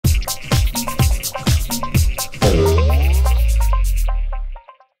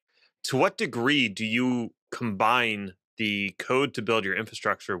to what degree do you combine the code to build your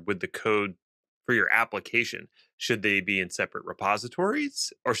infrastructure with the code for your application? Should they be in separate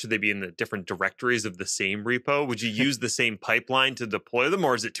repositories, or should they be in the different directories of the same repo? Would you use the same pipeline to deploy them,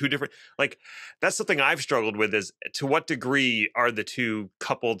 or is it two different? Like, that's something I've struggled with, is to what degree are the two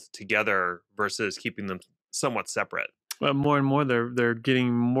coupled together versus keeping them somewhat separate? But more and more, they're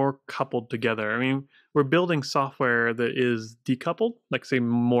getting more coupled together. I mean, we're building software that is decoupled, like say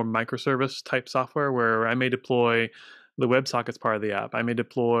more microservice type software, where I may deploy the WebSockets part of the app. I may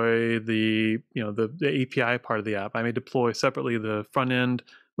deploy the API part of the app. I may deploy separately the front end,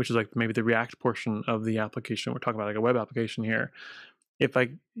 which is like maybe the React portion of the application. We're talking about like a web application here. If I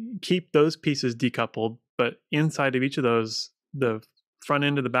keep those pieces decoupled, but inside of each of those, the front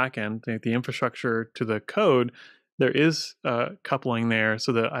end to the back end, the infrastructure to the code, there is coupling there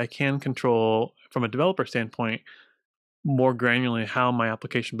so that I can control from a developer standpoint more granularly how my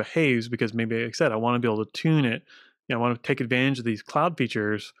application behaves, because maybe, like I said, I want to be able to tune it. I want to take advantage of these cloud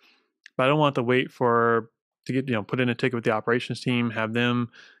features, but I don't want to wait to get, put in a ticket with the operations team, have them,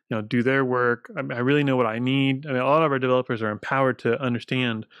 do their work. I really know what I need. I mean, a lot of our developers are empowered to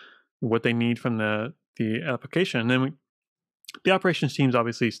understand what they need from the application. And then the operations team's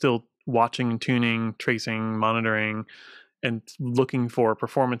obviously still watching and tuning, tracing, monitoring, and looking for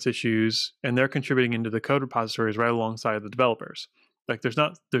performance issues, and they're contributing into the code repositories right alongside the developers. Like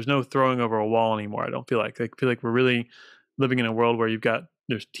there's no throwing over a wall anymore. I don't feel like. I feel like we're really living in a world where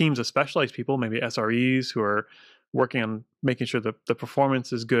there's teams of specialized people, maybe SREs, who are working on making sure that the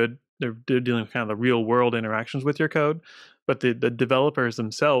performance is good. They're dealing with kind of the real world interactions with your code, but the developers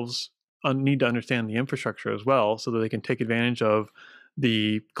themselves need to understand the infrastructure as well, so that they can take advantage of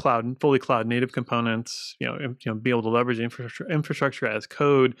the fully cloud native components. Be able to leverage infrastructure as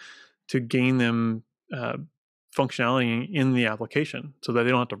code to gain them functionality in the application, so that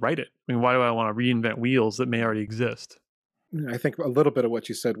they don't have to write it. I mean, why do I want to reinvent wheels that may already exist? I think a little bit of what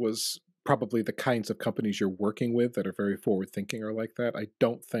you said was probably the kinds of companies you're working with that are very forward-thinking are like that. I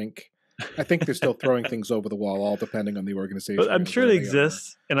think they're still throwing things over the wall, all depending on the organization. But I'm sure it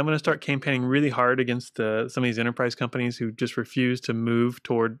exists, and I'm going to start campaigning really hard against some of these enterprise companies who just refuse to move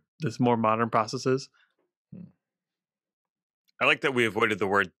toward this more modern processes. I like that we avoided the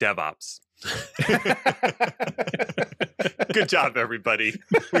word DevOps. Good job, everybody.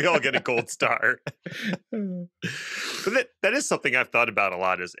 We all get a gold star. But that is something I've thought about a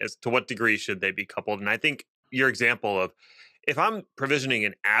lot, is as to what degree should they be coupled. And I think your example of, if I'm provisioning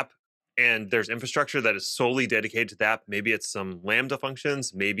an app and there's infrastructure that is solely dedicated to that, maybe it's some Lambda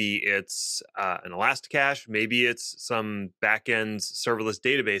functions, maybe it's an Elasticache, maybe it's some backend serverless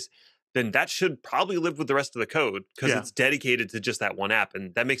database, then that should probably live with the rest of the code, because it's dedicated to just that one app.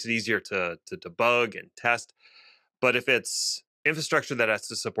 And that makes it easier to debug and test. But if it's infrastructure that has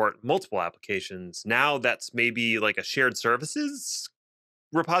to support multiple applications, now that's maybe like a shared services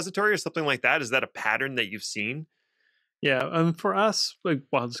repository or something like that. Is that a pattern that you've seen? Yeah, for us,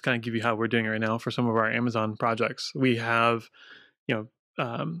 I'll just kind of give you how we're doing it right now for some of our Amazon projects. We have,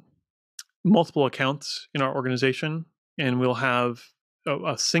 multiple accounts in our organization, and we'll have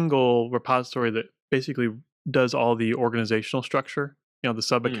a single repository that basically does all the organizational structure, the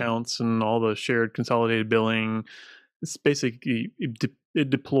sub accounts and all the shared consolidated billing. It's basically, it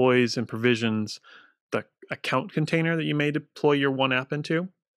deploys and provisions the account container that you may deploy your one app into.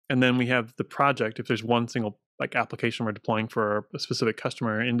 And then we have the project. If there's one single application we're deploying for a specific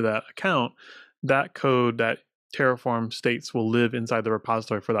customer into that account, that code, that Terraform states will live inside the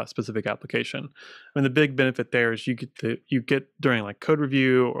repository for that specific application. I mean, the big benefit there is you get during like code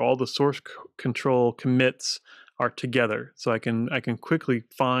review, or all the source control commits are together, so I can quickly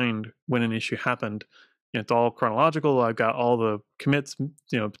find when an issue happened. It's all chronological. I've got all the commits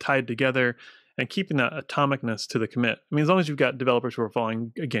tied together, and keeping that atomicness to the commit. I mean, as long as you've got developers who are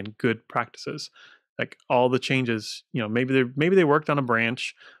following, again, good practices. Like all the changes, maybe they worked on a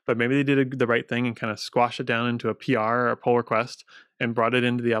branch, but maybe they did the right thing and kind of squashed it down into a PR or a pull request and brought it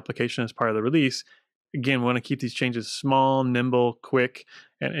into the application as part of the release. Again, we want to keep these changes small, nimble, quick,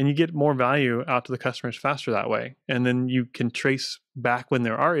 and you get more value out to the customers faster that way. And then you can trace back when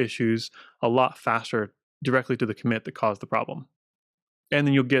there are issues a lot faster directly to the commit that caused the problem. And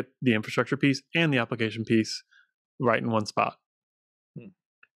then you'll get the infrastructure piece and the application piece right in one spot.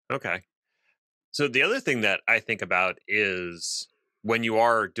 Okay. So the other thing that I think about is, when you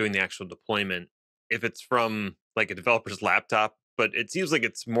are doing the actual deployment, if it's from like a developer's laptop, but it seems like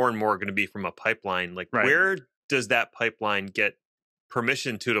it's more and more going to be from a pipeline, like where does that pipeline get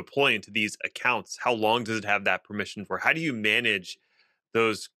permission to deploy into these accounts? How long does it have that permission for? How do you manage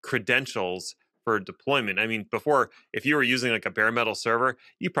those credentials for deployment. I mean, before, if you were using like a bare metal server,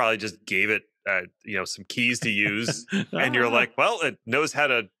 you probably just gave it, some keys to use, and you're like, well, it knows how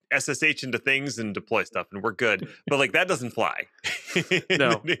to SSH into things and deploy stuff, and we're good. But like that doesn't fly in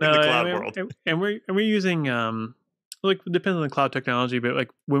the cloud world. And we're using like it depends on the cloud technology, but like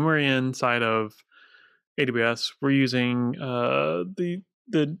when we're inside of AWS, we're using the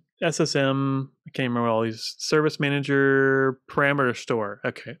SSM. I can't remember all these service manager parameter store.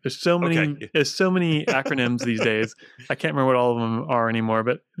 Okay, there's so many acronyms these days. I can't remember what all of them are anymore.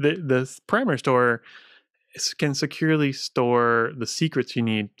 But the parameter store can securely store the secrets you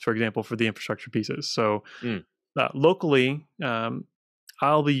need, for example, for the infrastructure pieces. So locally,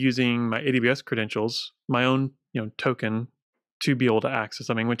 I'll be using my AWS credentials, my own token, to be able to access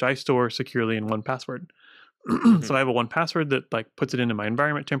something, which I store securely in 1Password. So I have a 1Password that like puts it into my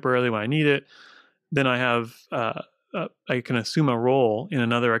environment temporarily when I need it. Then I have I can assume a role in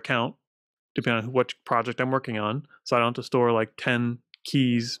another account depending on which project I'm working on. So I don't have to store like 10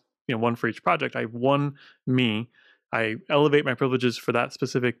 keys, one for each project. I have one me. I elevate my privileges for that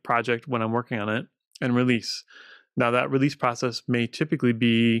specific project when I'm working on it and release. Now that release process may typically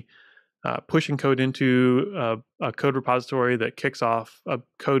be pushing code into a code repository that kicks off a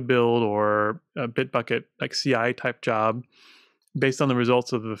code build or a Bitbucket like CI type job. Based on the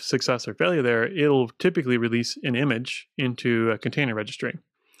results of the success or failure there, it'll typically release an image into a container registry.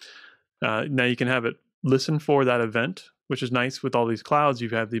 Now you can have it listen for that event, which is nice. With all these clouds, you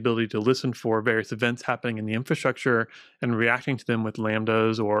have the ability to listen for various events happening in the infrastructure and reacting to them with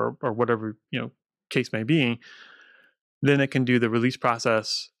lambdas or whatever case may be. Then it can do the release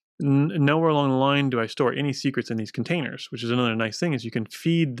process. Nowhere along the line do I store any secrets in these containers, which is another nice thing is you can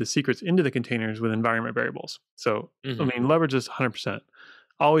feed the secrets into the containers with environment variables. So, I mean, leverage this 100%.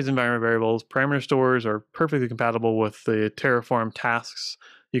 Always environment variables. Parameter stores are perfectly compatible with the Terraform tasks.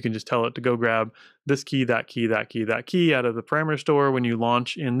 You can just tell it to go grab this key, that key, that key, that key out of the parameter store when you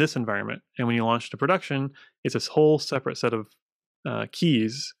launch in this environment. And when you launch to production, it's this whole separate set of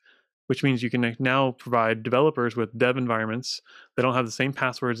keys, which means you can now provide developers with dev environments that don't have the same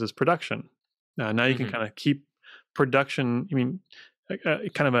passwords as production. Now you can kind of keep production,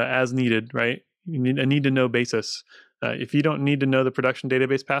 kind of as needed, right? You need a need to know basis. If you don't need to know the production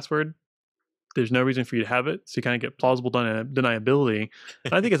database password, there's no reason for you to have it. So you kind of get plausible deniability.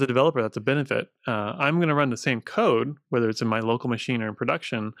 And I think as a developer, that's a benefit. I'm going to run the same code, whether it's in my local machine or in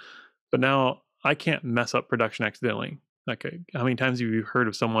production, but now I can't mess up production accidentally. Like, how many times have you heard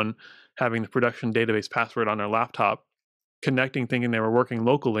of someone having the production database password on their laptop, connecting, thinking they were working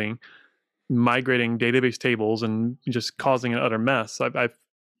locally, migrating database tables, and just causing an utter mess? That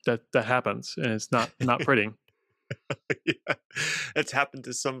happens, and it's not pretty. Yeah. It's happened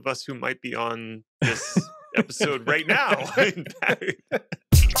to some of us who might be on this episode right now.